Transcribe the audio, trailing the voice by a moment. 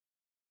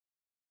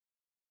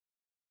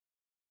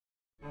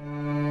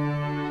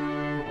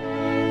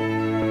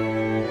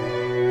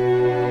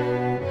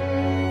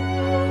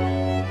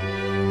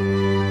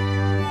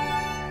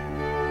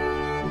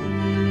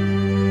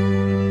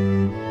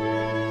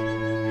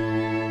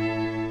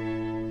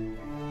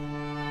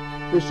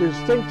This is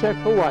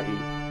ThinkTech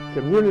Hawaii.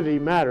 Community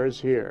matters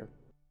here.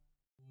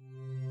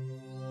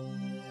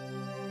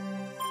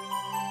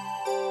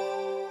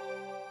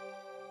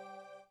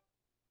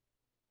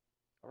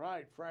 All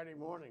right, Friday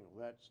morning,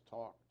 let's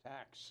talk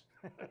tax.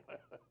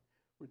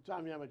 With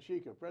Tom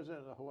Yamachika, President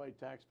of the Hawaii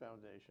Tax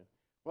Foundation.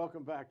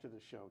 Welcome back to the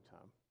show,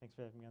 Tom. Thanks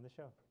for having me on the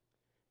show.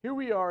 Here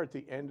we are at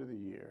the end of the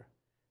year,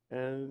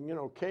 and you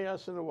know,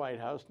 chaos in the White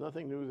House,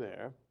 nothing new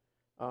there,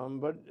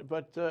 but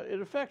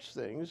it affects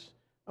things.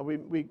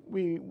 We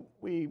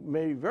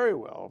may very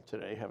well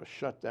today have a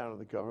shutdown of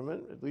the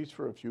government, at least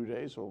for a few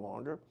days or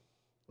longer.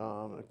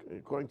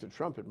 According to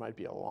Trump, it might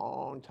be a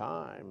long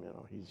time. You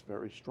know, he's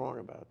very strong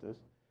about this.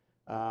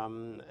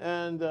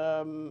 And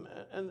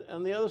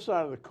the other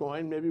side of the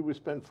coin, maybe we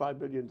spend $5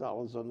 billion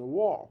on the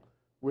wall,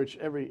 which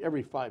every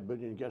 $5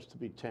 billion gets to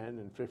be 10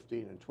 and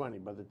 15 and 20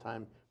 by the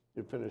time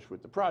you finish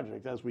with the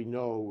project, as we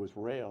know with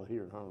rail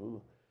here in Honolulu.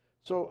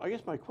 So I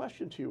guess my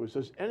question to you is,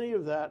 does any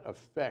of that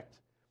affect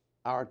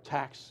our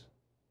tax,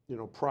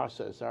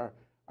 process,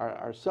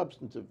 our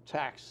substantive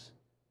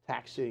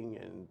taxing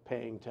and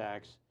paying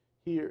tax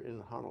here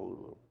in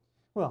Honolulu?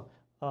 Well,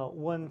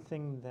 one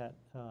thing that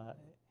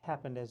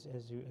happened, as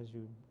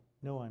you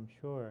know, I'm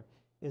sure,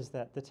 is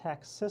that the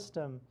tax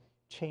system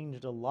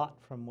changed a lot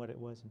from what it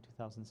was in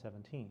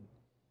 2017.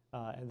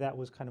 And that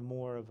was kind of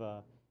more of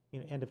a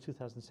end of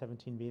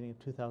 2017, beginning of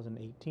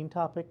 2018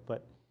 topic.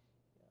 But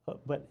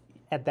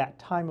at that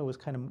time, it was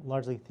kind of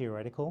largely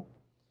theoretical.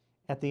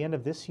 At the end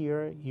of this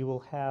year, you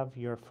will have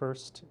your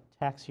first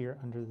tax year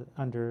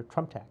under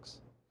Trump tax,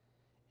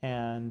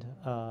 and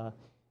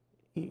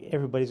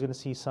everybody's going to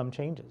see some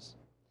changes.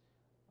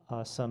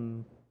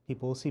 Some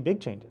people will see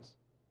big changes.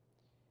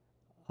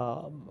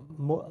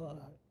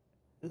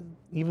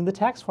 Even the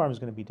tax form is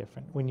going to be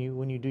different. When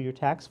you do your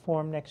tax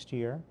form next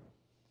year,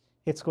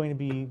 it's going to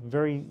be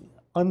very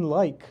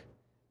unlike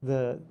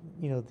the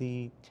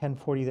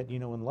 1040 that you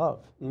know and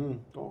love.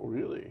 Oh,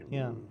 really?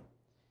 Yeah.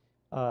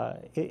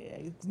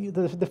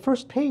 The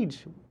first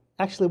page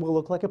actually will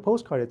look like a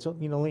postcard. It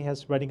only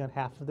has writing on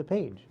half of the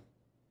page,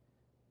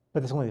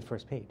 but it's only the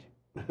first page.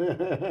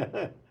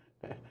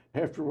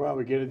 After a while,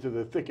 we get into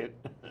the thicket.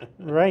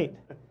 Right.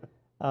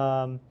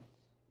 I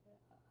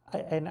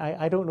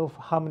don't know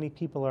how many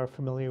people are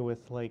familiar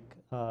with the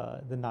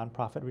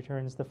nonprofit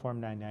returns, the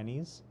Form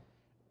 990s.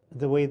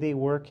 The way they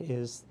work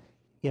is,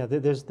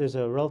 there's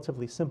a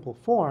relatively simple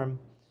form,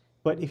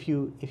 but if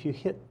you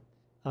hit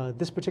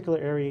this particular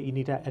area, you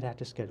need to attach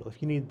a schedule.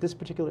 If you need this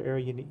particular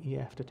area, you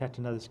have to attach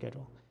another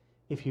schedule.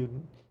 If you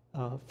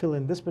fill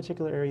in this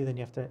particular area, then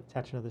you have to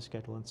attach another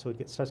schedule. And so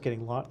it starts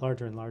getting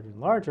larger and larger and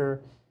larger,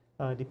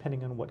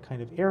 depending on what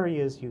kind of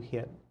areas you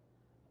hit.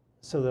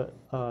 So the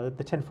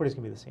 1040 is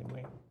going to be the same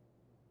way.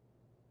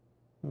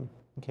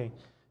 Okay.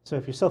 So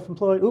if you're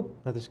self-employed,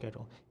 another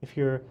schedule. If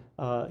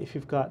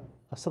you've got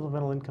a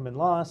supplemental income and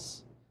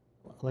loss,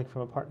 like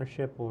from a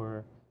partnership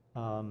or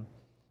an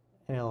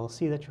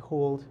LLC that you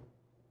hold,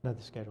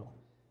 another schedule.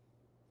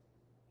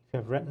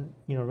 If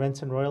you have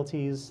rents and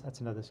royalties, that's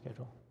another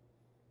schedule.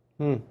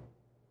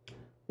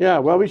 Yeah,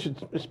 well, we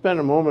should spend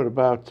a moment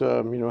about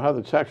how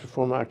the Tax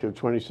Reform Act of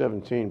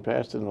 2017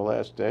 passed in the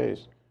last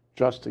days,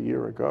 just a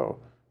year ago.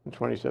 In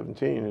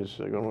 2017 is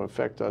going to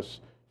affect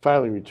us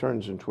filing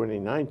returns in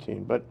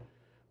 2019. But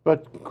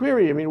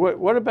query, I mean,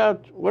 what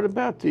about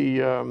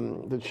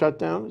the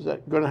shutdown? Is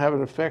that going to have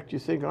an effect, you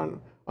think,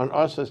 on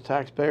us as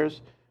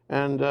taxpayers?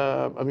 And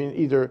I mean,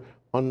 either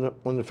on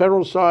the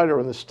federal side or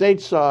on the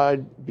state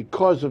side,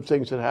 because of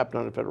things that happen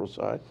on the federal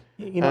side.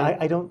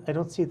 I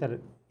don't see that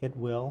it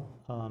will.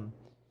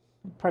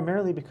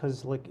 Primarily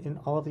because, like in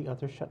all of the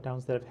other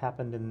shutdowns that have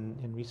happened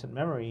in recent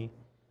memory,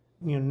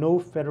 no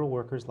federal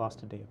workers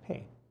lost a day of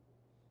pay.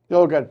 They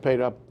all got paid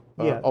up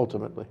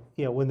ultimately.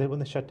 Yeah, when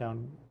the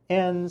shutdown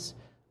ends,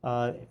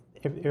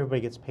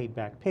 everybody gets paid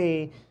back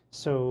pay.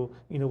 So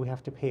we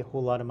have to pay a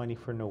whole lot of money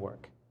for no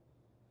work,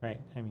 right?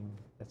 I mean,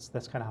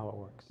 that's kind of how it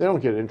works. They don't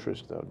get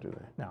interest, though, do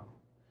they? No.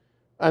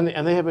 And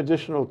they have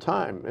additional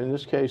time. In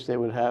this case, they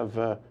would have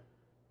a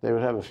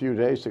few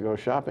days to go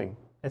shopping.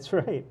 That's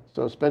right.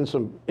 So spend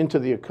some into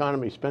the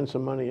economy. Spend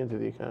some money into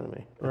the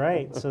economy.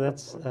 Right. So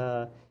that's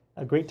a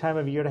great time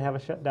of year to have a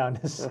shutdown.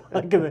 Is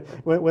like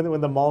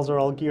when the malls are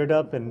all geared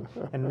up and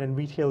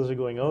retailers are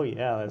going, oh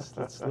yeah, let's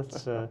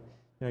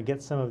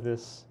get some of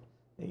this,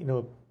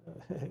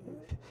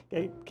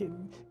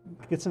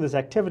 get some of this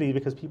activity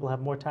because people have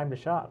more time to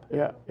shop.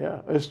 Yeah,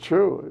 it's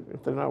true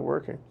if they're not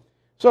working.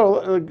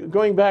 So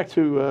going back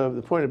to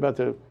the point about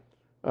the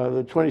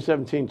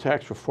 2017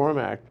 Tax Reform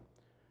Act,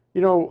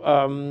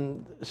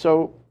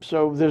 so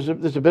there's a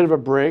bit of a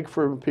break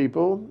for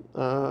people,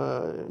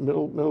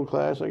 middle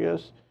class, I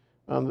guess.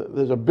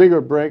 There's a bigger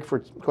break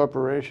for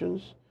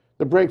corporations.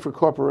 The break for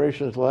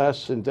corporations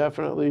lasts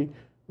indefinitely.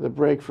 The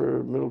break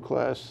for middle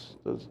class,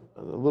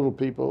 little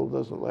people,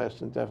 doesn't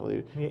last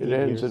indefinitely. It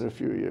ends in a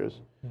few years.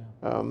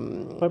 Yeah.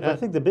 But I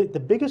think the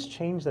biggest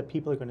change that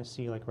people are going to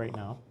see, like right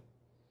now,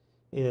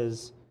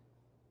 is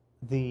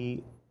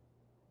the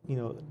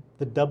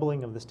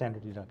doubling of the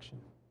standard deduction.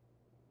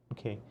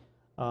 Okay,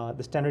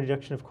 The standard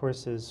deduction, of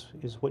course, is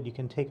what you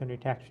can take on your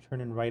tax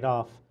return and write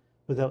off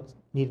without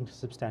needing to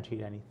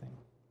substantiate anything.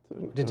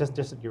 Just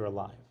that you're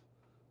alive.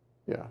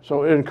 Yeah,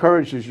 so it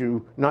encourages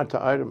you not to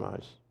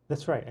itemize.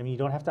 That's right. I mean, you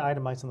don't have to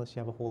itemize unless you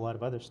have a whole lot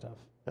of other stuff.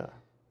 Yeah.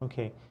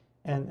 Okay,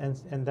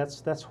 and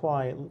that's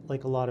why,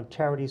 like, a lot of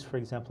charities, for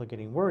example, are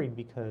getting worried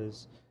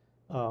because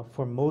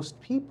for most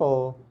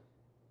people,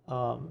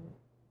 what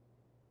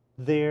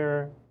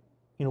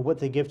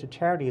they give to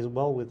charity is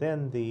well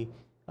within the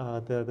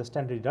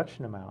standard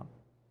deduction amount.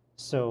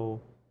 So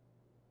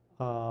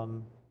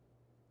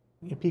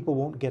people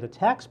won't get a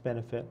tax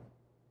benefit,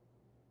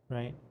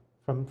 right,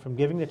 from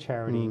giving to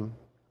charity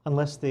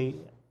unless they,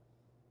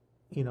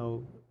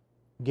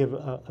 give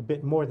a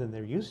bit more than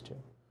they're used to.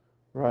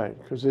 Right,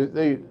 because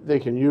they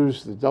can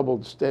use the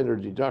doubled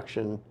standard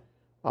deduction.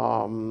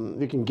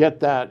 They can get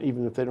that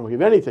even if they don't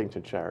give anything to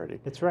charity.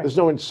 That's right. There's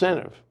no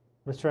incentive.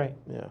 That's right.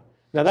 Yeah.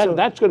 Now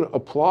that's going to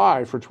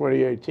apply for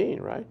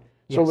 2018, right?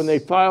 Yes. So when they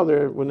file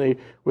when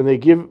they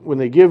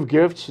give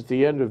gifts at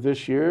the end of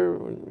this year,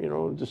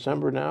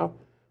 December now,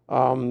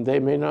 they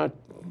may not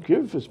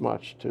give as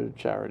much to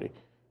charity,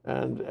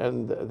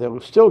 and they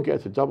will still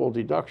get the double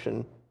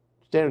deduction,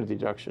 standard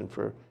deduction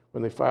for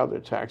when they file their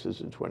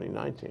taxes in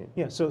 2019.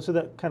 Yeah, so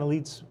that kind of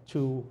leads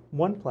to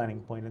one planning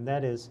point, and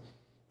that is,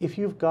 if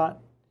you've got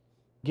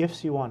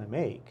gifts you want to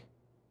make,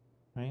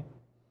 right,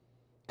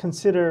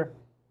 consider,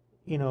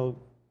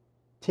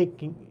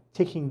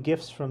 taking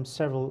gifts from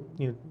several,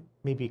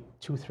 maybe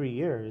 2-3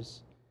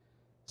 years,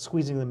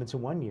 squeezing them into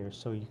 1 year,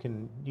 so you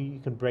can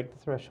break the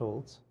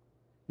thresholds.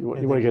 You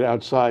want to get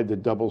outside the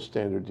double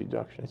standard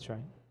deduction. That's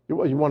right. You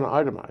want to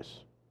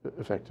itemize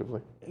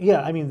effectively.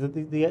 Yeah, I mean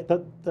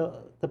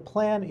the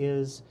plan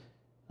is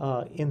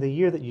in the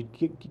year that you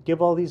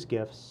give all these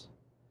gifts,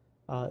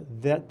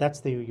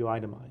 that's the year you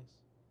itemize.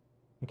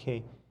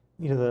 Okay,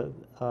 the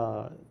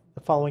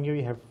following year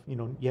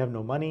you have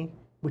no money,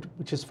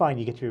 which is fine.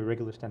 You get your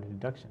regular standard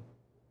deduction.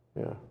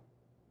 Yeah,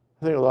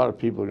 I think a lot of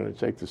people are going to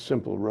take the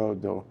simple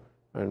road though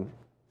and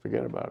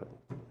forget about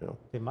it.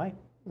 They might.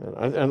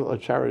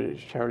 And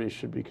charities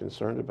should be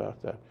concerned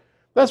about that.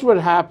 That's what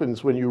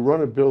happens when you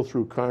run a bill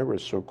through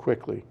Congress so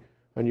quickly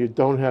and you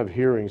don't have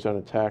hearings on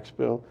a tax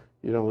bill.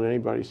 You don't let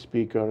anybody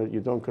speak on it. You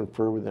don't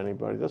confer with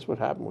anybody. That's what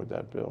happened with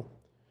that bill.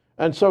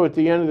 And so at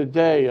the end of the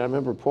day, I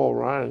remember Paul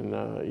Ryan,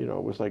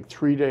 it was like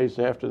 3 days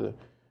after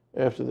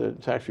the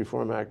Tax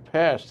Reform Act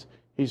passed,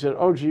 he said,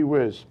 "Oh, gee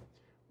whiz,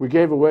 we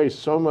gave away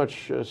so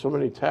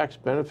many tax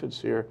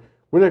benefits here.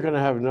 We're not going to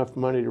have enough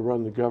money to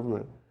run the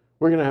government.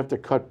 We're going to have to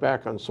cut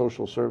back on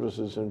social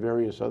services and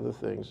various other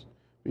things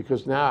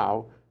because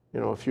now,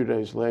 a few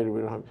days later,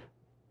 we don't have,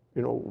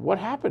 what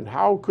happened?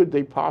 How could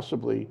they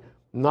possibly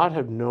not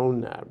have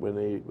known that when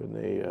they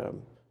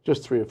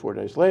just 3 or 4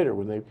 days later,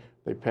 when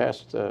they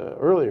passed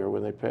earlier,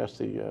 when they passed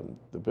the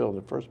bill in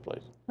the first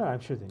place?" No, I'm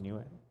sure they knew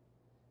it.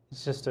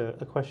 It's just a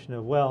question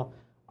of, well,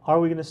 are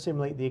we going to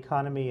stimulate the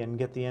economy and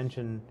get the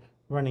engine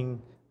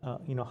running,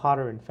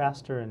 hotter and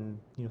faster and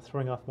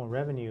throwing off more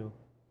revenue?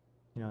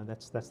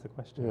 That's the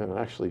question. Yeah, and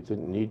actually it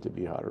didn't need to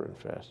be hotter and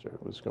faster.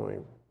 It was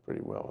going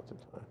pretty well at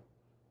the time.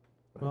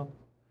 Well,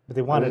 but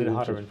they wanted it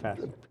hotter and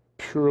faster.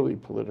 Purely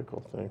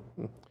political thing.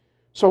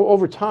 So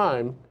over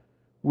time,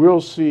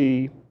 we'll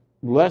see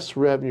less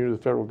revenue to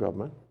the federal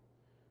government,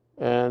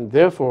 and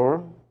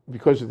therefore,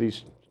 because of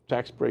these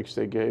tax breaks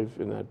they gave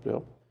in that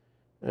bill,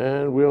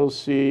 and we'll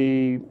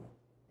see,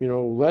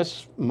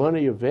 less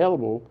money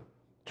available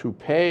to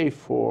pay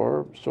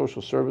for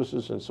social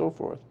services and so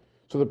forth.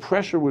 So the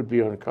pressure would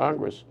be on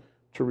Congress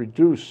to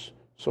reduce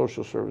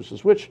social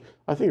services, which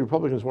I think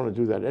Republicans want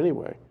to do that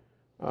anyway.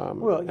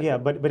 Well, yeah,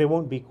 but it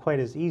won't be quite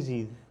as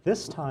easy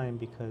this time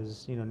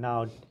because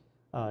now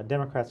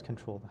Democrats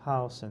control the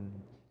House and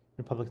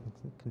Republicans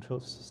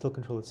still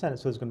control the Senate,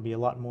 so there's going to be a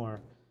lot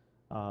more,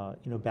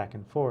 back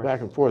and forth.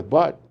 Back and forth,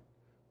 but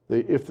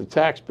if the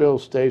tax bill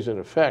stays in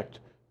effect,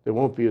 there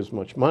won't be as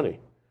much money.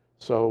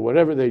 So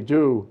whatever they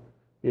do,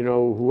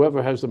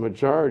 whoever has the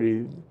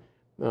majority,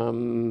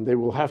 they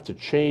will have to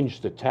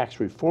change the Tax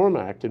Reform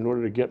Act in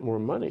order to get more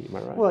money. Am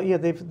I right? Well, yeah,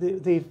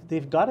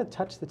 they've got to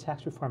touch the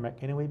Tax Reform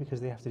Act anyway because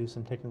they have to do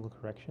some technical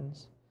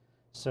corrections.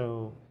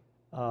 So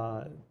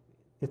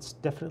it's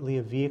definitely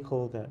a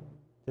vehicle that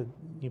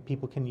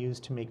people can use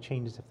to make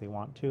changes if they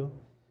want to.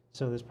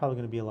 So there's probably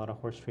going to be a lot of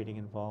horse trading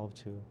involved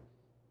to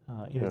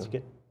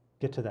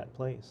get to that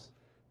place.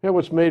 Yeah,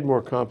 what's made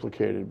more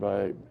complicated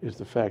is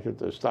the fact that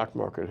the stock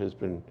market has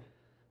been,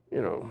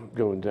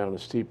 going down a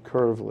steep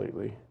curve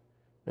lately.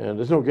 And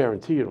there's no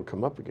guarantee it'll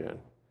come up again.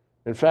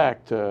 In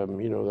fact,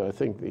 I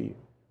think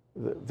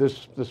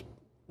this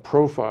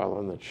profile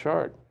on the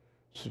chart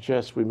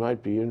suggests we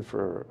might be in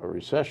for a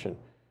recession,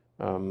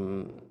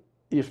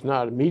 if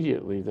not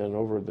immediately, then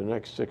over the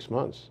next 6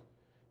 months.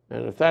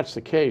 And if that's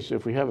the case,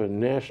 if we have a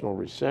national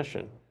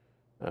recession,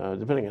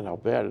 depending on how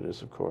bad it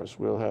is, of course,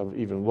 we'll have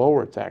even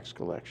lower tax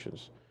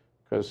collections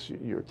because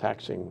you're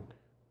taxing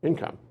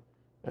income,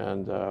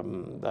 and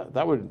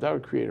that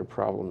would create a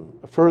problem,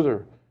 a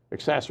further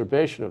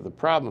exacerbation of the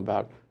problem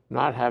about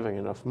not having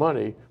enough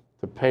money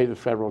to pay the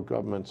federal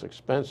government's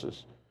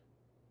expenses,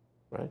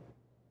 right?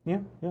 Yeah,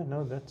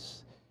 no,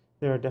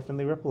 there are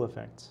definitely ripple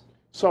effects.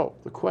 So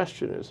the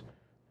question is,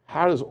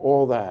 how does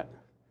all that,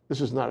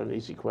 this is not an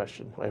easy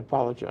question, I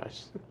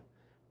apologize.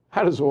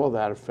 How does all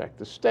that affect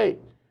the state?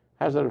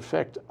 How does that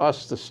affect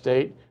us, the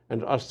state,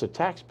 and us, the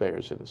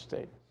taxpayers in the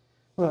state?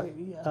 Well,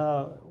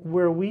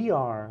 where we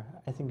are,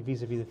 I think,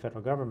 vis-a-vis the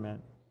federal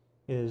government,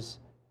 is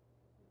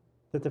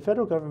that the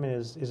federal government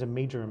is a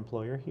major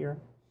employer here.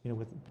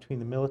 Between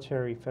the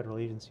military, federal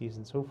agencies,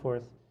 and so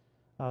forth,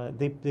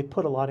 they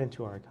put a lot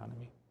into our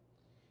economy.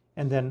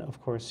 And then,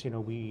 of course,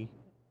 we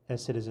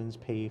as citizens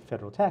pay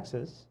federal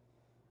taxes.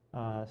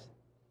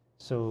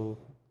 So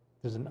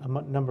there's a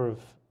number of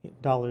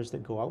dollars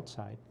that go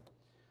outside.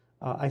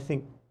 I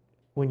think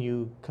when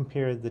you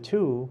compare the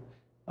two,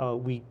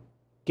 we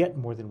get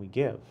more than we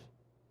give.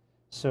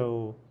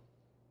 So,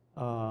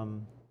 a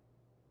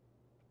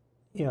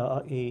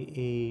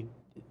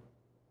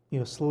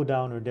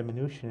slowdown or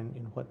diminution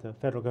in what the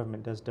federal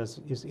government does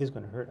is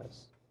going to hurt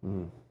us.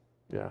 Mm,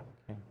 yeah.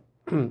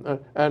 Okay.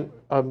 And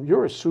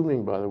you're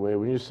assuming, by the way,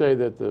 when you say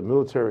that the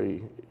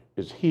military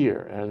is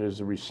here and is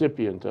a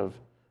recipient of,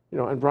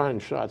 and Brian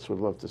Schatz would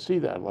love to see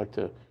that. I'd like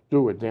to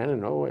do what Dan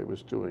Inouye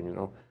was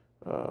doing,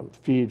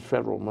 feed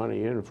federal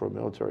money in for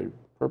military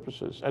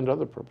purposes and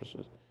other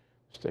purposes,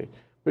 state.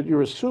 But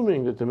you're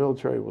assuming that the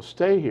military will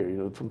stay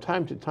here. From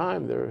time to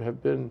time, there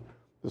have been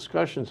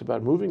discussions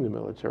about moving the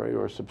military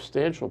or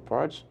substantial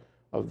parts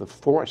of the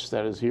force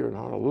that is here in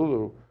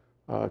Honolulu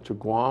to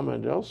Guam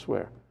and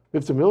elsewhere.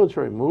 If the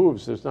military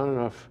moves, there's not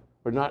enough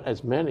or not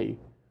as many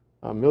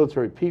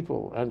military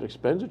people and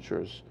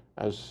expenditures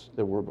as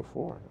there were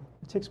before.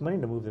 It takes money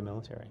to move the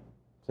military.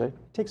 Say? It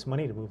takes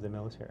money to move the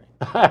military.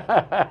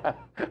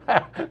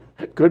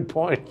 Good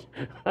point.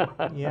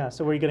 Yeah,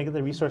 so where are you going to get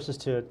the resources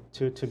to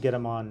get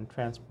them on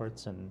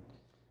transports and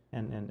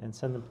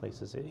send them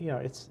places?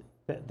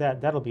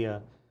 That'll be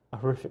a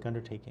horrific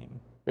undertaking.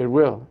 It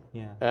will.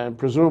 Yeah. And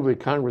presumably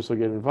Congress will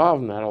get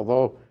involved in that,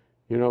 although,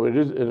 it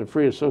is in a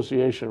free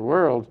association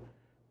world.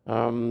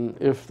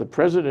 If the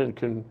president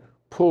can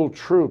pull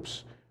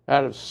troops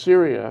out of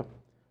Syria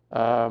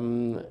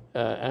and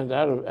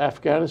out of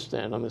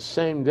Afghanistan on the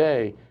same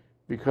day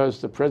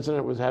because the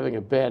president was having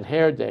a bad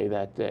hair day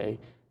that day,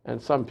 and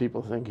some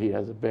people think he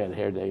has a bad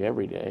hair day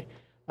every day,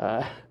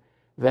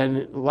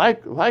 then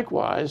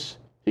likewise,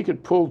 he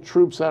could pull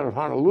troops out of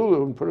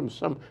Honolulu and put them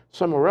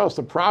somewhere else.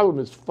 The problem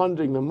is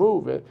funding the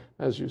move,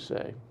 as you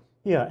say.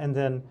 Yeah, and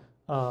then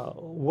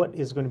what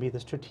is going to be the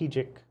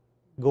strategic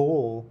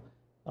goal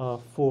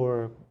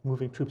for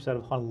moving troops out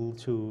of Honolulu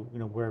to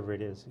wherever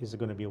it is? Is it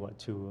going to be what,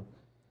 to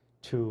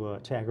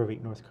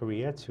aggravate North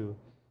Korea,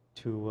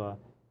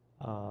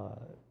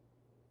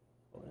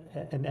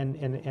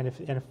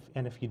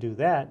 and if you do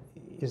that,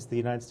 is the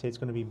United States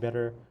going to be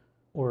better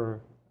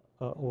or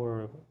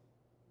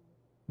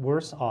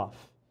worse off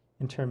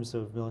in terms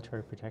of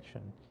military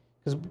protection?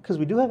 Because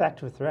we do have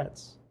active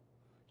threats.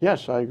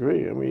 Yes, I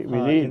agree. And we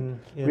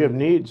have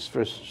needs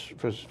for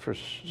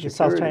security.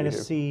 South China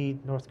Sea,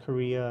 North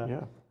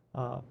Korea.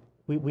 Yeah.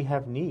 We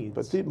have needs.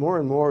 But more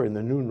and more in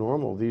the new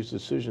normal, these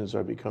decisions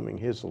are becoming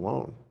his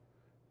alone,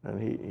 and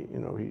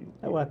he.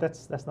 Well,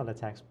 that's not a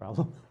tax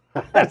problem.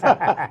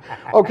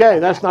 Okay,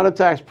 that's not a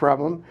tax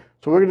problem.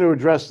 So we're going to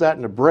address that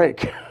in a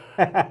break.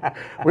 We're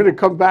going to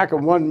come back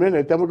in 1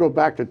 minute, then we'll go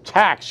back to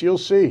tax. You'll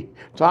see.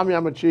 Tom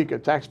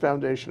Yamachika, Tax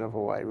Foundation of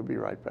Hawaii. We'll be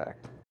right back.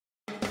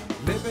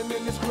 Living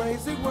in this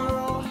crazy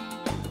world,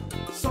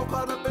 so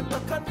caught up in the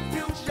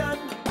confusion,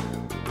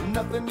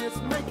 nothing is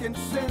making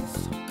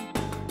sense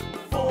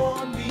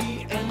for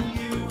me and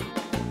you.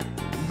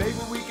 Maybe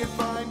we can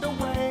find a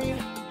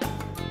way,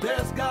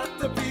 there's got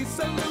to be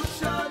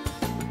solution,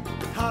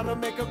 how to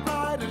make a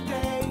brighter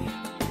day.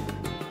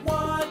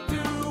 What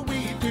do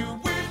we do?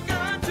 We've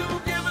got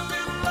to give a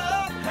little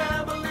love,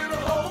 have a little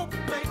hope,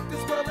 make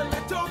this world a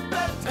little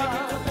better,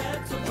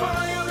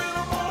 try a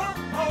little more,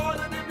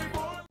 harder than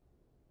before.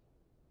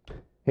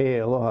 Hey,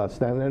 aloha,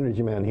 Stan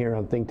Energy Man here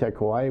on ThinkTech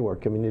Hawaii, where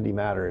community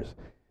matters.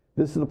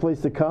 This is the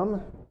place to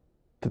come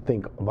to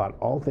think about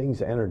all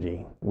things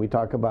energy. We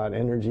talk about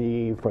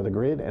energy for the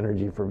grid,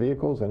 energy for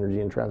vehicles, energy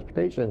in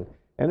transportation,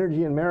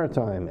 energy in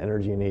maritime,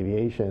 energy in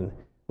aviation.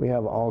 We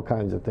have all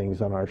kinds of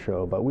things on our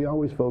show, but we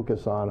always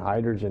focus on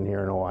hydrogen here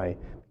in Hawaii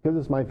because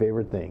it's my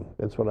favorite thing.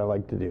 That's what I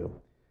like to do.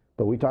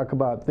 But we talk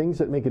about things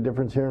that make a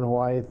difference here in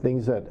Hawaii,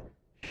 things that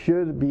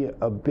should be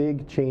a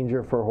big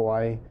changer for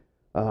Hawaii.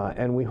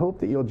 And we hope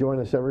that you'll join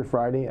us every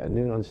Friday at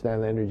noon on Stan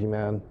the Energy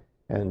Man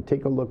and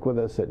take a look with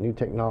us at new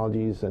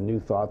technologies and new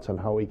thoughts on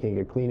how we can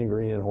get clean and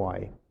green in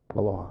Hawaii.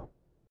 Aloha.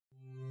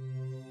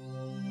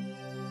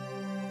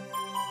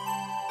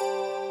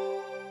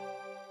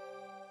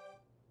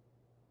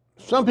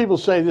 Some people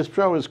say this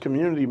show is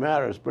Community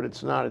Matters, but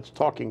it's not. It's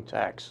Talking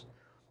Tax.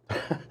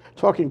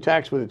 Talking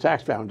Tax with the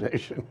Tax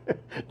Foundation.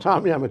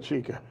 Tom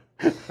Yamachika.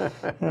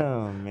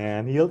 Oh,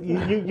 man.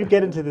 You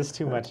get into this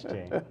too much,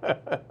 Jay.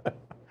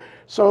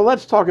 So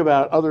let's talk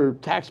about other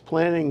tax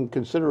planning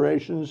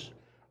considerations.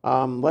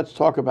 let's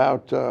talk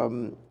about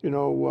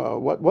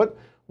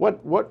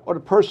what a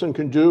person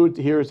can do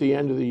here at the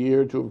end of the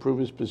year to improve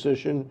his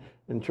position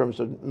in terms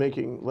of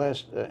making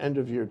last end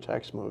of year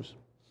tax moves.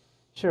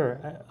 Sure.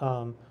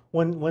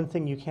 One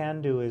thing you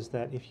can do is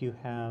that if you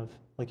have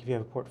a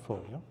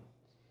portfolio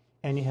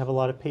and you have a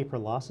lot of paper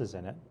losses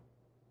in it,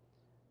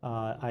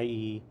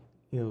 i.e.,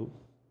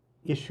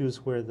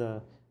 issues where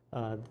the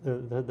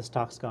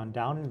stock's gone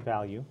down in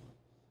value,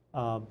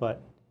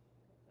 but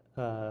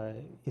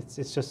it's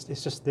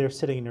just there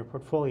sitting in your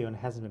portfolio and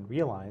hasn't been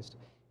realized,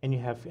 and you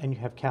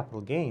have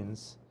capital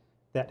gains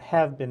that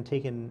have been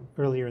taken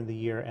earlier in the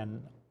year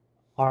and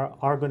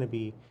are going to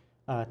be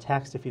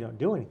taxed if you don't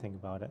do anything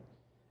about it.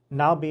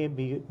 Now be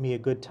a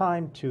good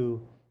time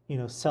to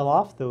sell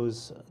off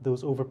those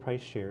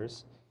overpriced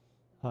shares,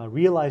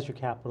 realize your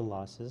capital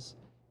losses,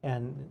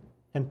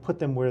 and put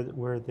them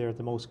where they're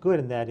the most good,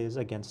 and that is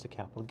against the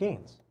capital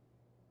gains.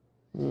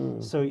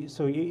 So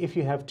if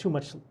you have too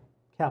much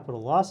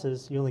capital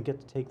losses, you only get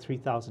to take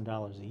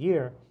 $3,000 a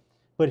year.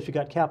 But if you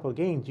got capital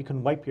gains, you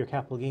can wipe your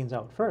capital gains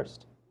out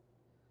first.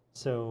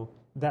 So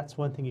that's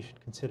one thing you should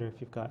consider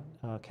if you've got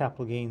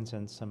capital gains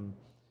and some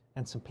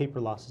paper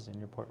losses in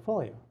your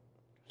portfolio.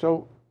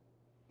 So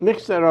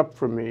mix that up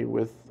for me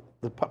with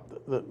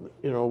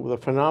the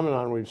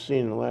phenomenon we've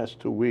seen in the last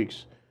 2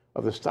 weeks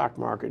of the stock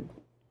market,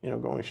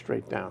 going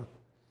straight down.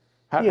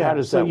 How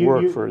does that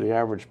work for the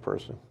average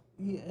person?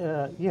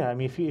 Yeah, I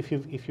mean,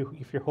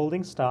 if you're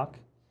holding stock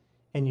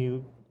and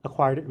you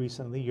acquired it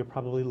recently, you're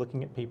probably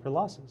looking at paper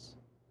losses.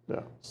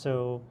 Yeah.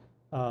 So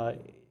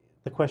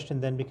the question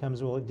then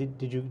becomes, well,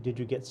 did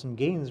you get some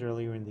gains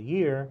earlier in the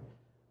year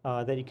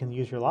that you can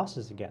use your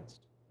losses against?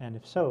 And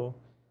if so,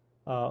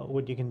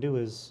 what you can do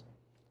is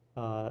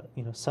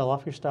sell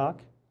off your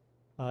stock.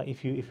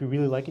 If you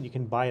really like it, you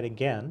can buy it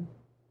again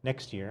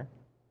next year.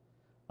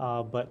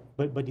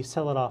 But you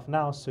sell it off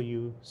now, so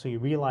you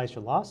realize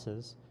your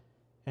losses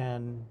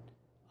and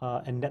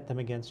net them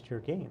against your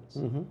gains.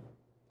 Mm-hmm.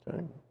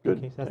 Okay, good.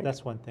 Okay, so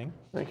that's one thing.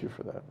 Thank you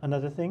for that.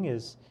 Another thing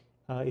is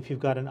if you've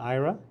got an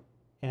IRA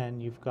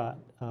and you've got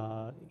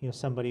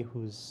somebody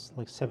who's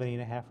like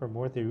 70.5 or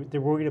more,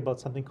 they're worried about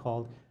something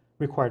called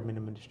required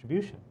minimum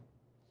distribution.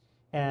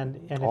 And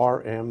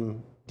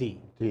RMD.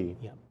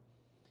 Yeah.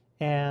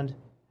 And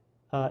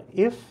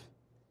if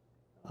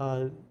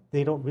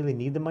they don't really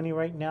need the money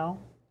right now,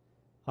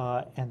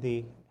 and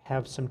they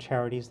have some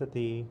charities that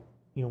they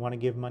want to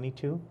give money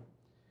to,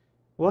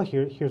 well,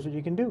 here's what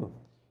you can do.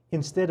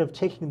 Instead of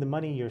taking the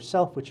money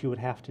yourself, which you would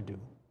have to do,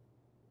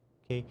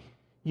 okay,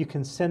 you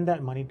can send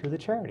that money to the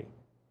charity.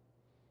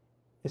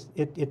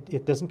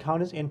 It doesn't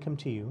count as income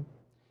to you.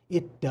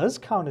 It does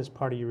count as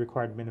part of your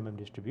required minimum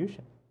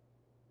distribution.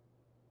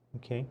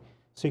 Okay,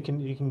 so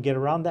you can get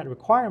around that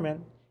requirement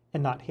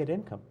and not hit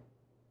income.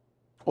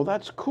 Oh,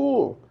 that's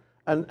cool.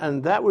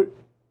 And that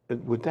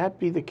would that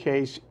be the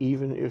case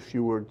even if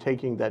you were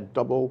taking that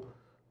double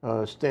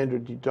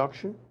standard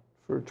deduction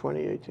for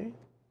 2018?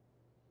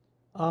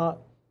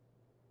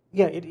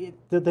 Yeah,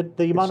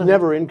 the amount it's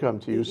never income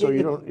to you, so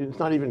it's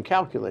not even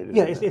calculated.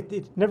 Yeah,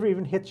 it never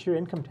even hits your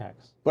income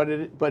tax.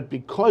 But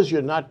because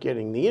you're not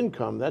getting the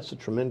income, that's a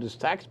tremendous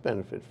tax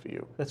benefit for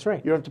you. That's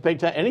right. You don't have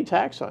to pay any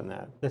tax on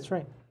that. That's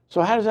right.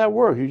 So how does that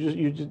work?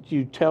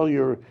 You tell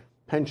your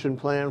pension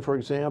plan, for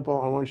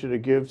example, I want you to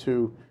give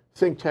to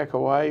ThinkTech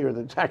Hawaii or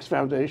the Tax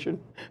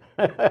Foundation,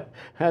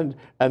 and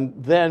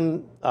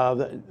then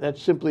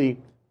that's simply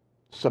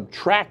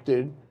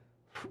subtracted.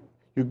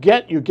 You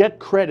get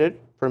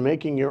credit for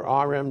making your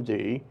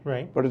RMD,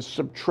 right? But it's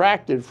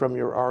subtracted from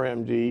your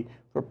RMD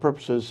for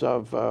purposes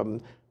of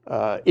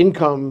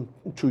income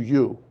to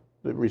you,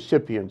 the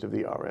recipient of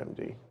the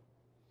RMD.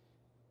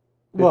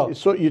 Well,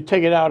 so you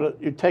take it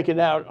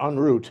out en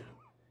route.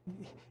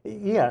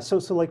 Yeah. So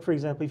like for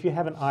example, if you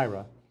have an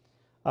IRA,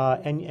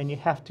 and you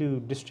have to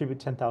distribute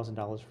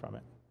 $10,000 from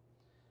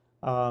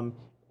it,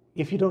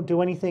 if you don't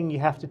do anything, you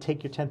have to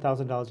take your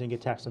 $10,000 and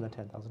get taxed on the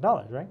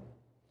 $10,000, right?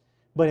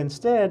 But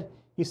instead,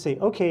 you say,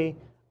 okay,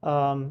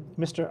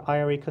 Mr.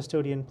 IRA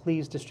custodian,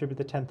 please distribute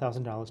the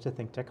 $10,000 to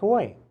ThinkTech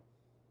Hawaii,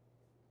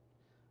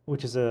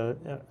 which is a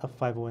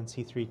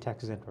 501c3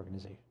 tax-exempt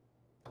organization.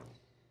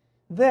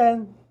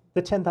 Then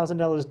the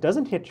 $10,000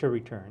 doesn't hit your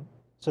return,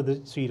 so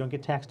you don't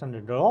get taxed on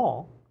it at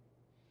all.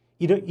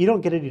 You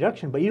don't get a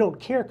deduction, but you don't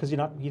care because you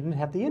didn't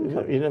have the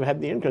income. You never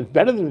had the income. It's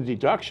better than a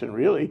deduction,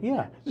 really.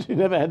 Yeah. You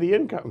never had the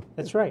income.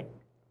 That's right.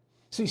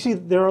 So you see,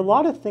 there are a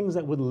lot of things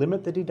that would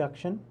limit the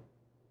deduction.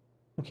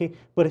 Okay,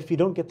 but if you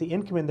don't get the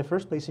income in the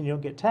first place and you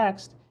don't get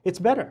taxed, it's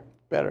better.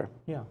 Better.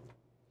 Yeah.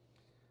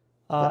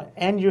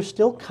 And you're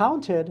still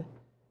counted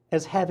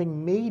as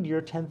having made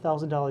your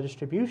 $10,000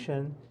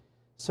 distribution,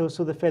 so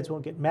the feds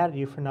won't get mad at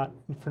you for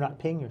not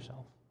paying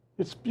yourself.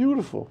 It's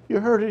beautiful.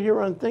 You heard it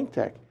here on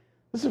ThinkTech.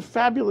 This is a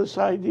fabulous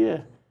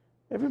idea.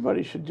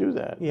 Everybody should do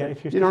that. Yeah,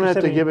 you don't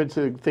have to give it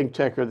to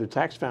ThinkTech or the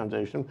Tax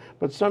Foundation,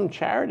 but some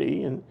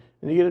charity, and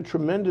you get a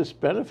tremendous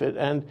benefit,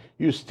 and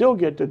you still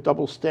get the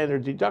double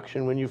standard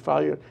deduction when you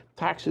file your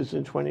taxes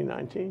in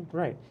 2019.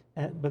 Right,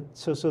 but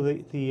so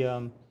the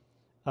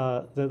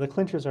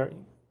clinchers are,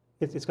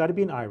 it's got to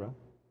be an IRA,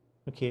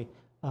 okay?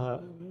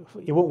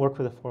 It won't work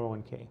for the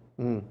 401k,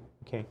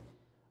 okay?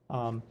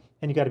 And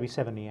you got to be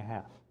 70 and a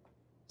half.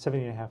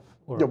 70 and a half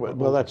or Yeah, well,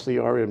 older. that's the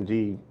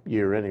RMD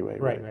year anyway,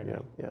 right? Right.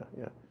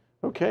 Yeah.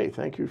 Okay,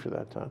 thank you for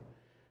that, Tom.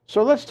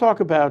 So let's talk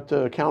about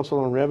Council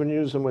on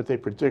Revenues and what they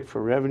predict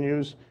for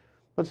revenues.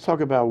 Let's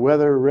talk about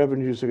whether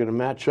revenues are going to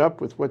match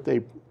up with what they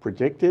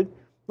predicted.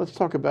 Let's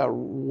talk about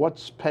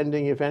what's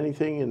pending, if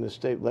anything, in the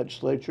state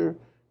legislature,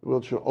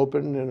 which will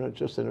open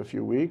just in a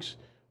few weeks.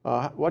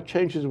 What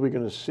changes are we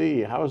going to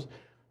see?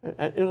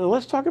 And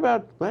let's talk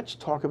about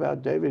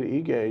David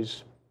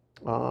Ige's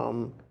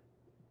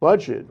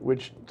budget,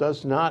 which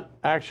does not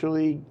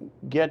actually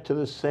get to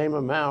the same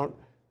amount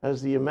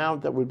as the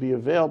amount that would be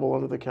available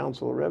under the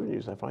Council of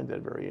Revenues. I find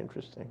that very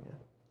interesting.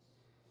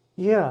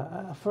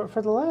 Yeah, for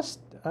the last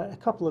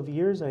couple of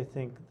years, I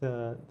think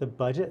the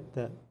budget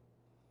that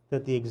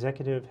the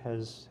executive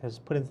has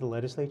put into the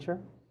legislature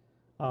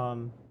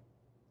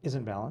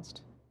isn't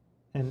balanced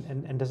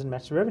and doesn't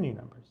match the revenue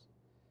numbers.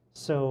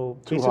 So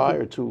Too high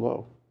or too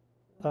low?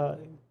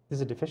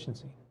 There's a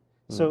deficiency.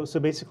 So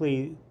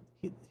basically,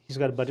 he's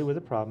got a budget with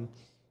a problem.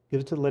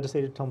 Give it to the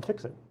legislature, tell them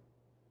fix it,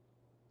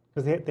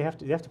 because they have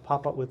to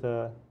pop up with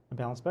a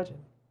balanced budget,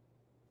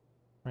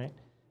 right?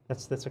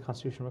 That's a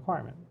constitutional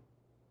requirement.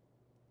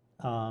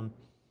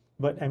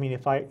 But I mean,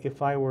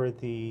 if I were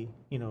the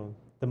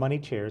money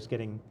chairs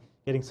getting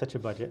such a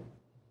budget,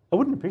 I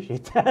wouldn't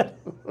appreciate that.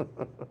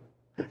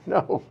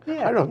 No,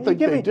 Yeah, I don't think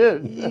they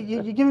did.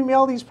 You're giving me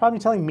all these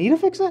problems, telling me to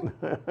fix it?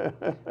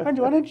 Why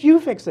don't you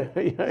fix it?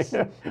 Yeah.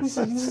 This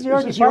is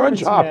This is your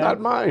job, not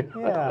mine.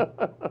 Yeah.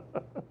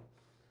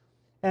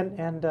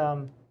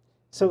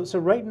 So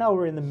right now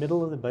we're in the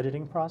middle of the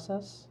budgeting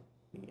process,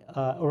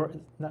 or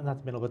not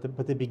the middle,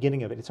 but the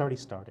beginning of it. It's already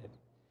started.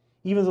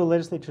 Even though the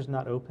legislature's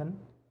not open,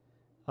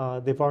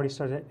 they've already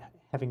started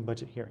having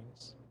budget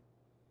hearings.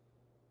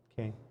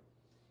 Okay,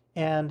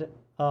 and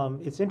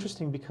it's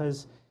interesting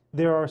because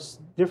there are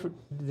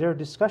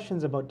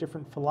discussions about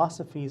different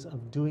philosophies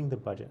of doing the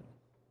budget.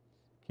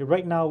 Okay,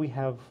 right now we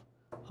have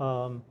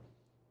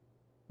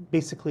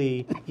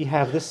basically you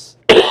have this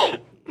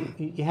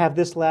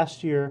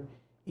last year,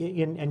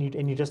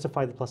 and you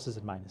justify the pluses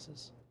and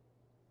minuses.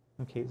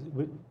 Okay,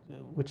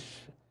 which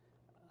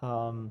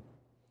I'm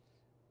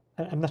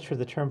not sure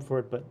the term for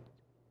it, but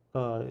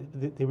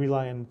they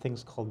rely on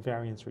things called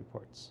variance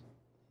reports.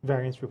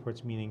 Variance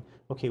reports meaning,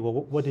 okay, well,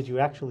 what did you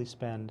actually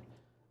spend?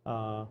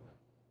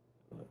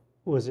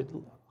 Was it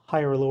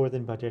higher or lower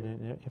than budget?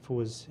 And if it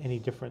was any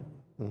different,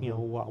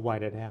 why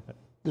did it happen?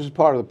 This is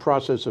part of the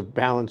process of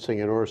balancing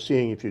it or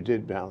seeing if you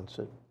did balance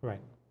it. Right.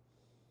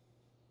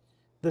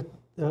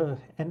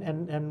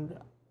 And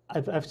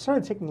I've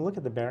started taking a look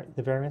at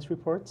the variance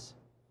reports,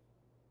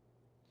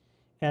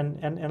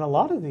 and a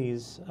lot of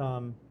these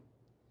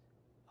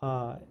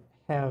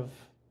have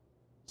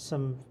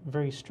some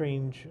very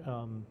strange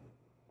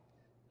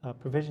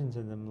provisions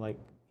in them. Like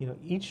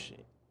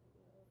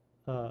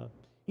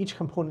each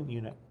component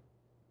unit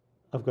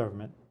of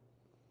government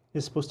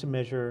is supposed to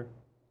measure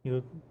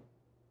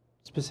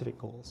specific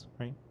goals,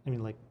 right? I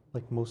mean, like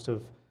most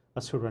of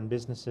us who run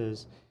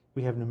businesses,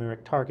 we have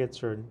numeric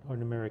targets or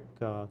numeric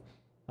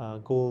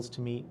goals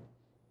to meet,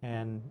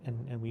 and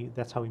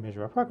that's how we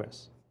measure our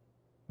progress.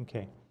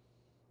 Okay.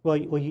 Well,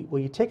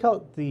 you take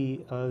out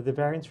the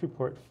variance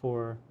report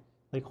for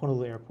like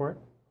Honolulu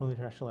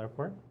International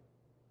Airport.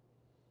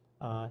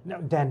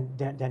 No,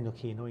 Daniel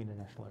Key, no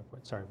International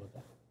Airport. Sorry about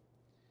that.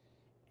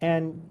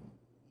 And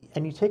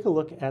you take a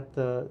look at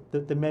the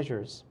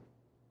measures.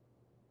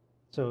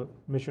 So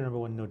measure number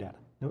 1, no data.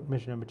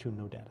 Measure number 2,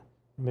 no data.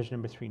 Measure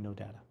number 3, no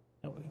data.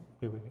 No, wait.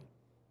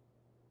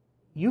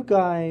 You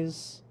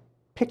guys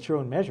picked your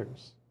own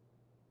measures.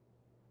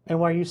 And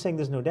why are you saying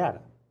there's no data?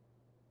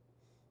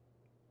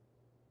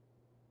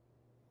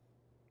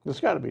 There's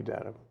got to be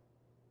data.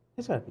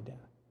 There's got to be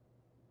data.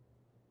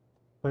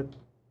 But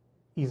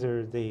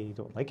either they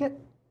don't like it,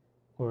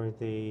 or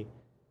they're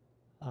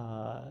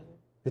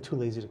too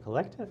lazy to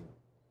collect it,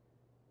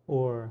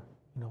 or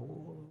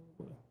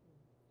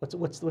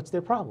what's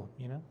their problem?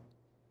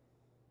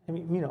 I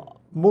mean,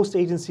 most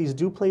agencies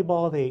do play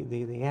ball. They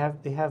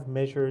have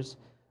measures,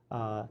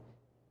 and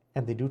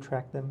they do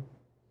track them.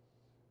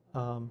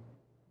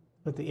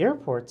 But the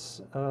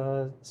airports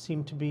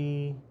seem to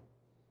be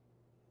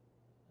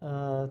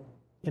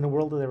in a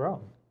world of their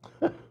own.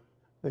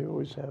 They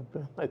always have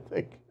been, I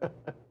think.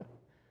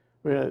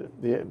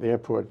 The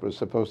airport was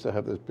supposed to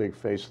have this big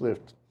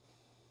facelift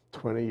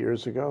 20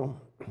 years ago.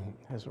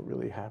 Hasn't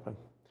really happened.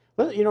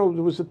 But, there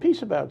was a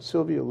piece about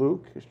Sylvia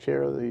Luke, as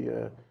chair of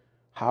the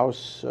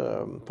House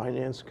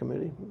Finance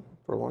Committee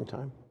for a long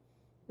time,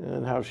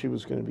 and how she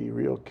was going to be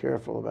real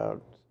careful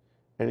about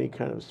any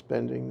kind of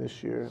spending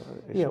this year,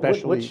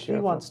 especially what she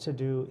wants to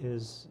do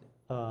is,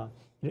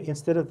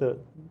 instead of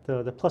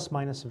the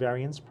plus-minus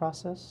variance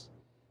process,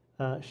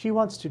 she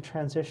wants to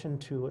transition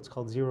to what's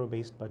called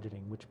zero-based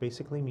budgeting, which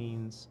basically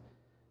means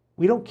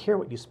we don't care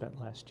what you spent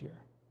last year.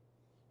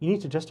 You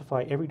need to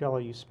justify every dollar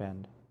you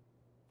spend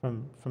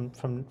from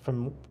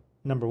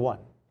number 1.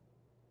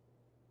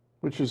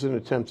 Which is an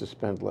attempt to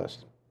spend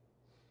less.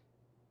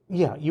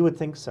 Yeah, you would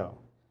think so.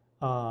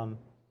 I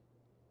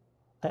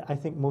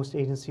think most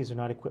agencies are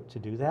not equipped to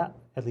do that,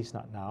 at least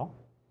not now.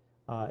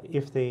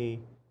 If they're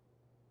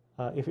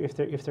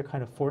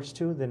kind of forced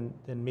to, then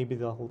maybe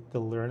they'll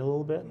learn a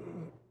little bit.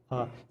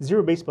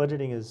 Zero-based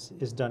budgeting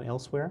is done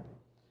elsewhere.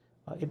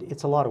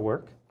 It's a lot of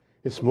work.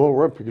 It's more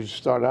work because you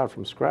start out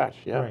from scratch.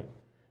 Yeah, Right.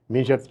 It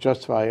means you have to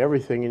justify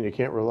everything, and you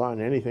can't rely on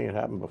anything that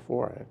happened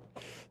before.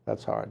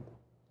 That's hard.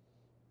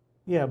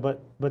 Yeah, but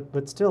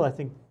still, I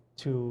think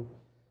to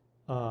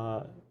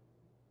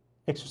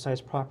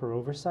exercise proper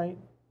oversight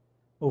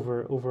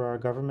over our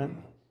government,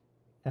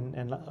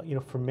 and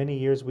for many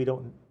years we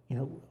don't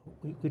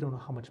we don't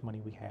know how much money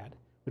we had.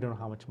 We don't know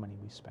how much money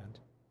we spent,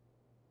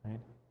 right?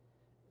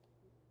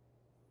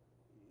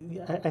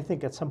 I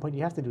think at some point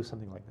you have to do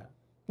something like that.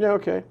 Yeah,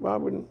 okay. Well, I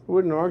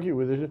wouldn't argue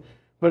with it,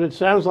 but it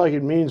sounds like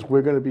it means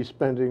we're going to be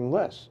spending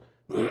less.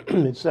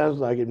 It sounds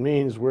like it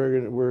means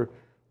we're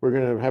going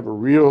to have a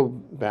real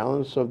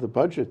balance of the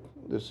budget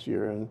this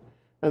year,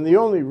 and the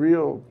only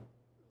real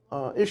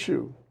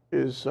issue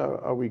is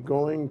are we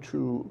going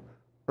to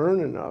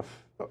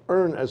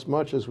earn as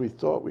much as we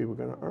thought we were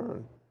going to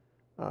earn?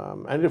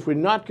 And if we're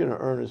not going to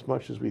earn as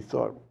much as we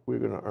thought we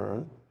were going to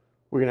earn,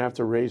 we're going to have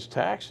to raise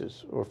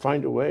taxes or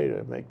find a way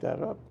to make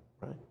that up,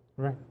 right?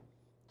 Right.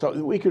 So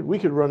we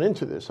could run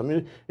into this. I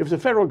mean, if the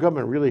federal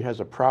government really has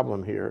a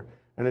problem here,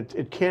 and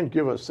it can't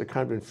give us the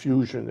kind of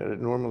infusion that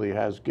it normally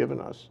has given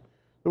us,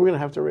 then we're going to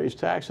have to raise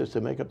taxes to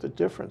make up the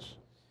difference.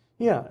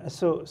 Yeah.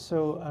 So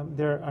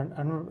there are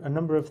a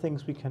number of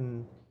things we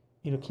can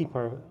keep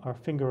our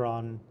finger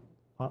on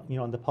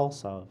on the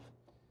pulse of.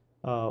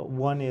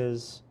 One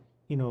is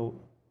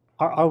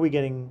are we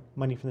getting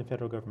money from the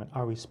federal government?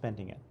 Are we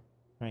spending it?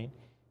 Right.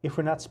 If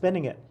we're not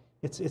spending it,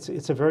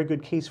 it's a very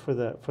good case for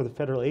the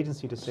federal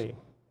agency to say,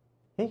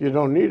 hey, You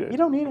don't need it. you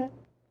don't need it.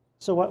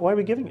 So why are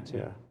we giving it to you?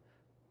 Yeah.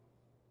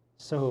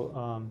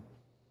 So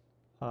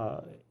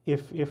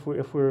if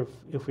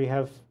we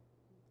have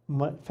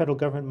federal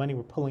government money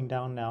we're pulling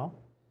down now,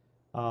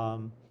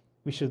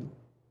 we should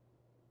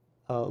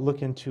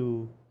look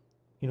into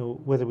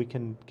whether we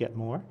can get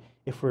more.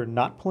 If we're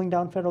not pulling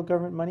down federal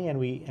government money and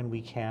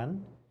we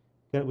can,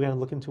 we have to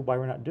look into why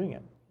we're not doing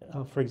it.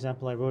 For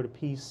example, I wrote a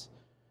piece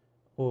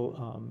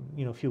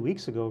a few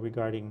weeks ago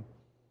regarding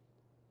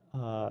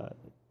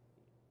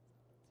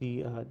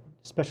the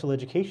special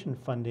education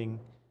funding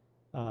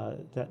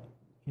that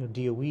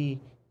DOE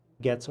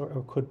gets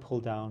or could pull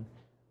down.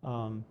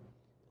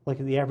 Like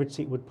the average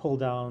state would pull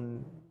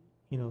down,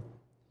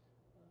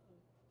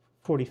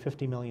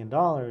 $40–50 million.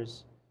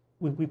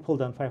 We pulled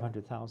down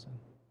 500,000.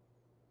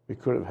 We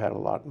could have had a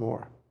lot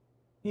more.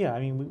 Yeah, I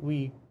mean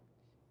we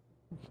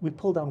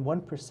pulled down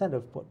 1%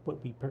 of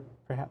what we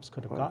perhaps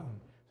could have gotten.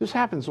 This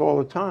happens all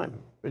the time.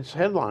 It's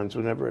headlines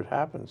whenever it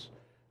happens,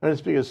 and it's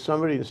because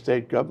somebody in the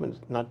state government is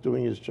not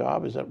doing his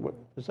job. Is that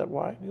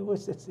why?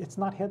 It's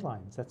not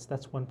headlines.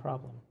 That's one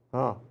problem.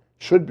 Oh,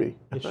 should be.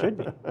 It should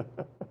be.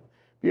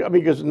 Yeah,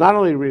 because not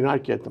only do we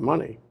not get the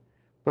money,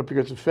 but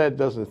because the Fed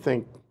doesn't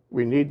think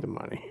we need the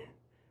money,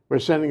 we're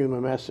sending them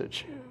a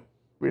message.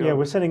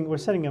 We're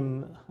sending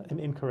them an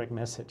incorrect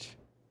message.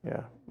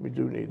 Yeah, we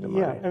do need the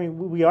money. Yeah, I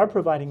mean, we are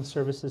providing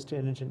services to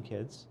indigent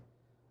kids.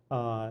 They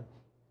are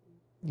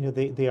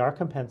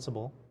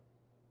compensable.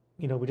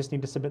 We just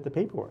need to submit the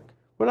paperwork.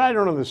 What I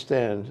don't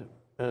understand,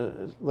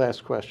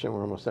 last question,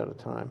 we're almost out of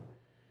time,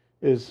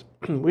 is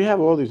we have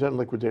all these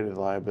unliquidated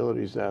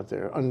liabilities out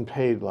there,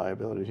 unpaid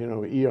liabilities.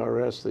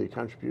 ERS, the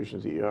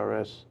contributions to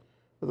ERS,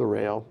 the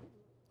rail,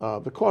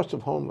 the cost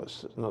of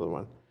homeless is another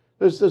one.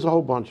 There's a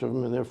whole bunch of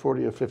them, and they're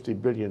 $40 or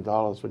 $50 billion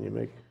when you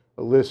make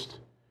a list,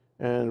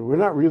 and we're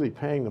not really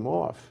paying them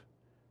off.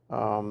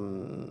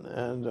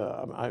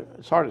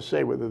 It's hard to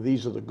say whether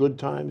these are the good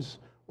times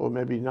or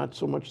maybe not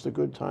so much the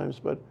good times,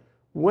 but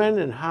when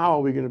and how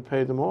are we going to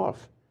pay them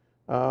off?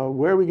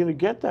 Where are we going to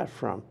get that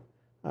from?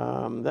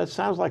 That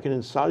sounds like an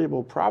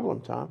insoluble problem,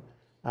 Tom.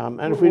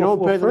 And if we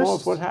don't pay them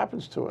off, what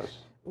happens to us?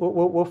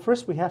 Well,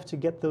 first we have to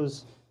get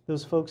those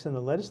folks in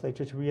the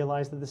legislature to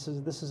realize that this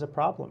is a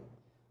problem.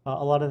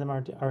 A lot of them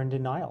are in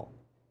denial.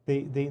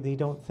 They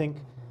don't think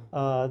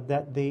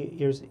that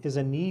there's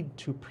a need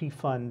to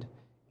pre-fund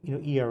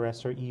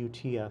ERS or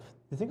EUTF.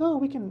 They think, oh,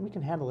 we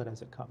can handle it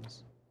as it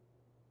comes.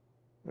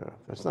 Yeah,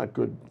 that's not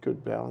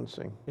good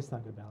balancing. It's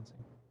not good balancing.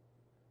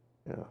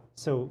 Yeah.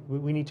 So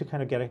we need to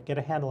kind of get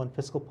a handle on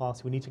fiscal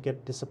policy. We need to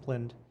get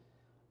disciplined,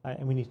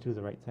 and we need to do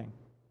the right thing.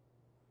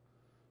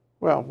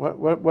 Well,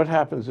 what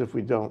happens if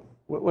we don't?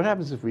 What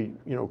happens if we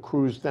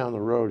cruise down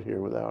the road here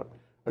without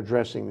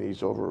addressing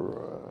these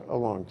over a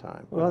long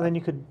time? Well, then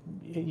you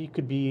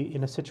could be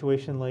in a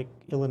situation like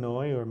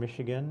Illinois or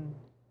Michigan.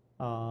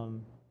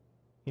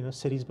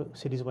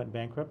 Cities went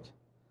bankrupt,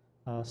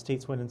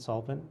 states went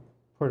insolvent.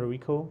 Puerto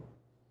Rico.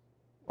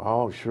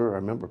 Oh, sure, I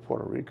remember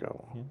Puerto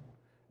Rico. Yeah.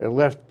 It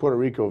left Puerto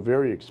Rico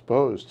very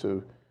exposed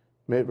to,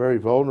 very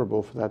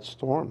vulnerable for that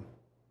storm.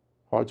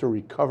 Hard to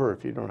recover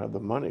if you don't have the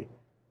money.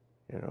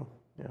 Yeah.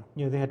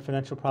 They had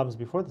financial problems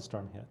before the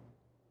storm hit.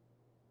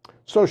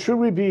 So should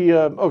we be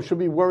should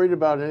we be worried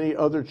about any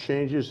other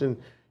changes in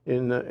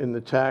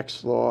the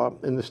tax law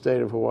in the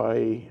state of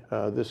Hawaii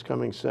this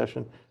coming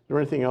session? Is there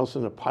anything else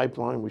in the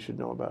pipeline we should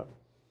know about?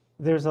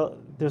 There's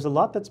a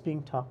lot that's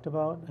being talked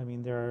about. I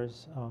mean,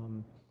 there's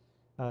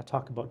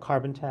talk about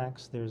carbon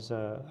tax. There's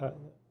a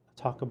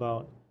talk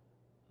about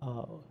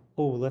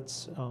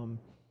let's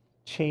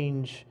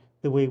change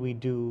the way we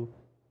do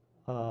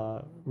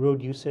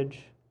road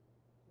usage.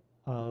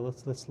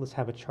 Let's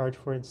have a charge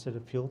for it instead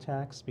of fuel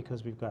tax,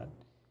 because we've got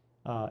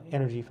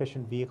energy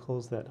efficient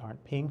vehicles that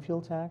aren't paying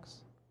fuel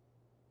tax.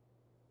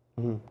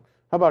 Mm-hmm.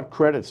 How about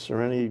credits,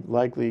 or any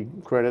likely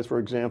credits, for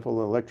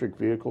example, electric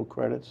vehicle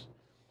credits?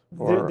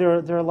 There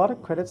are a lot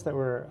of credits that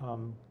were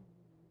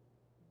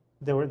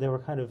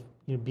kind of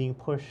being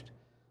pushed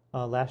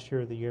last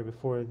year or the year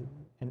before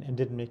and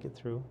didn't make it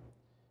through.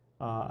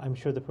 I'm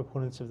sure the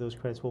proponents of those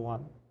credits will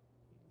want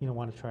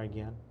to try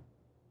again.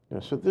 Yeah,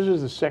 so this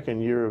is the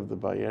second year of the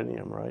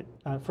biennium, right?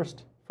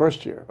 First.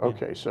 First year.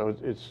 Okay, Yeah. so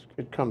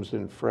it comes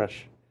in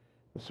fresh.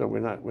 So we're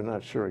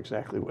not sure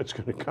exactly what's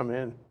going to come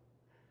in.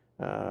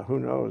 Who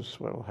knows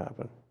what will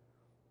happen?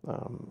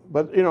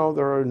 But there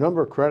are a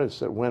number of credits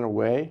that went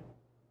away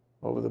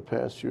over the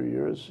past few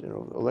years.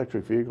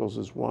 Electric vehicles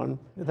is one.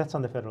 That's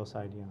on the federal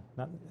side,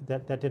 yeah.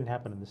 That didn't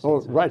happen in the Oh,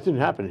 states. right, it didn't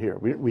happen here.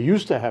 We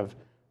used to have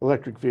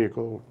electric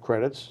vehicle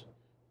credits,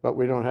 but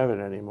we don't have it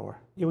anymore.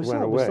 Yeah, It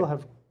went away. we still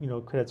have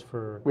credits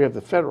for. We have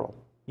the federal,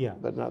 Yeah.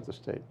 but not the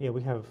state. Yeah,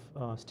 we have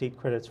state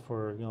credits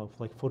for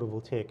like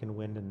photovoltaic and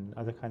wind and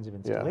other kinds of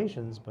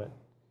installations, but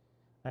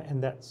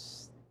and that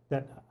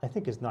I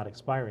think is not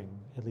expiring,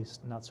 at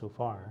least not so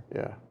far.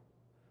 Yeah.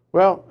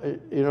 Well,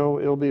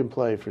 it'll be in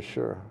play for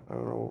sure. I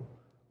don't know.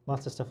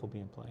 Lots of stuff will be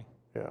in play.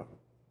 Yeah.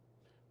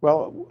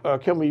 Well,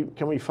 can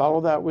we follow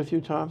that with you,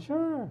 Tom?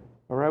 Sure.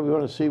 All right. We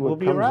want to see what We'll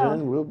be comes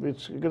around. in.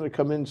 It's going to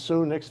come in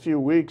soon, next few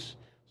weeks.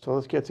 So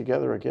let's get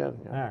together again.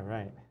 Yeah. All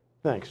right.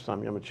 Thanks,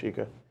 Tom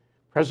Yamachika,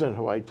 President,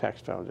 Hawaii Tax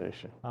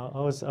Foundation.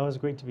 Always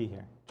great to be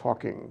here.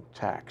 Talking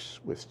tax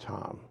with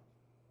Tom.